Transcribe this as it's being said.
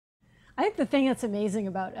I think the thing that's amazing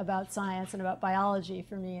about science and about biology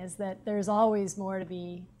for me is that there's always more to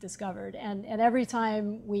be discovered. And every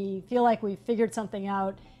time we feel like we've figured something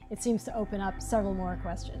out, it seems to open up several more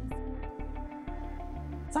questions.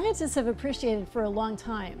 Scientists have appreciated for a long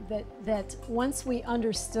time that once we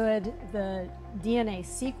understood the DNA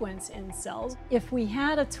sequence in cells, if we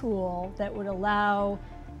had a tool that would allow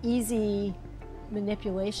easy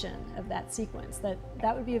manipulation of that sequence, that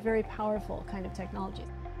would be a very powerful kind of technology.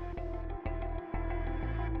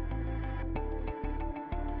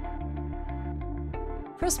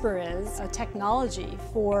 CRISPR is a technology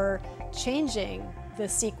for changing the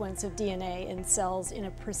sequence of DNA in cells in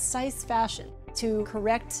a precise fashion to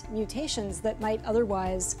correct mutations that might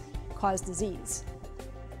otherwise cause disease.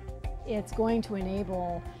 It's going to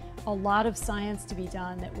enable a lot of science to be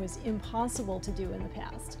done that was impossible to do in the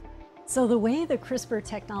past. So the way the CRISPR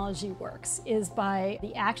technology works is by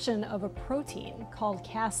the action of a protein called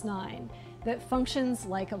Cas9 that functions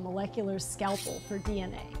like a molecular scalpel for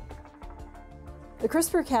DNA. The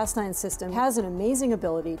CRISPR-Cas9 system has an amazing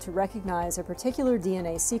ability to recognize a particular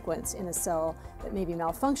DNA sequence in a cell that may be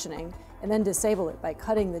malfunctioning and then disable it by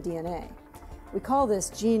cutting the DNA. We call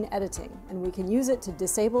this gene editing, and we can use it to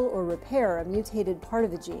disable or repair a mutated part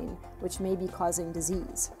of the gene which may be causing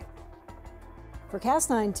disease. For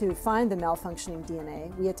Cas9 to find the malfunctioning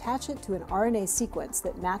DNA, we attach it to an RNA sequence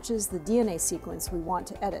that matches the DNA sequence we want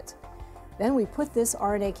to edit. Then we put this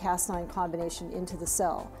RNA-Cas9 combination into the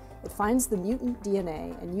cell. It finds the mutant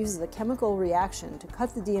DNA and uses a chemical reaction to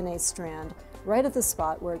cut the DNA strand right at the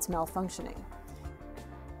spot where it's malfunctioning.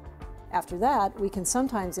 After that, we can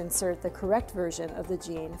sometimes insert the correct version of the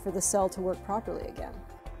gene for the cell to work properly again.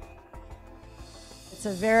 It's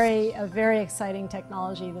a very exciting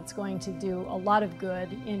technology that's going to do a lot of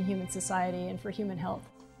good in human society and for human health.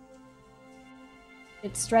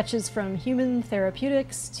 It stretches from human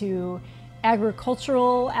therapeutics to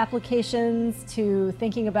agricultural applications to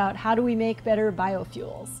thinking about how do we make better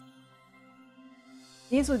biofuels.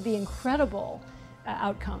 These would be incredible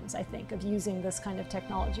outcomes, I think, of using this kind of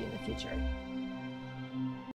technology in the future.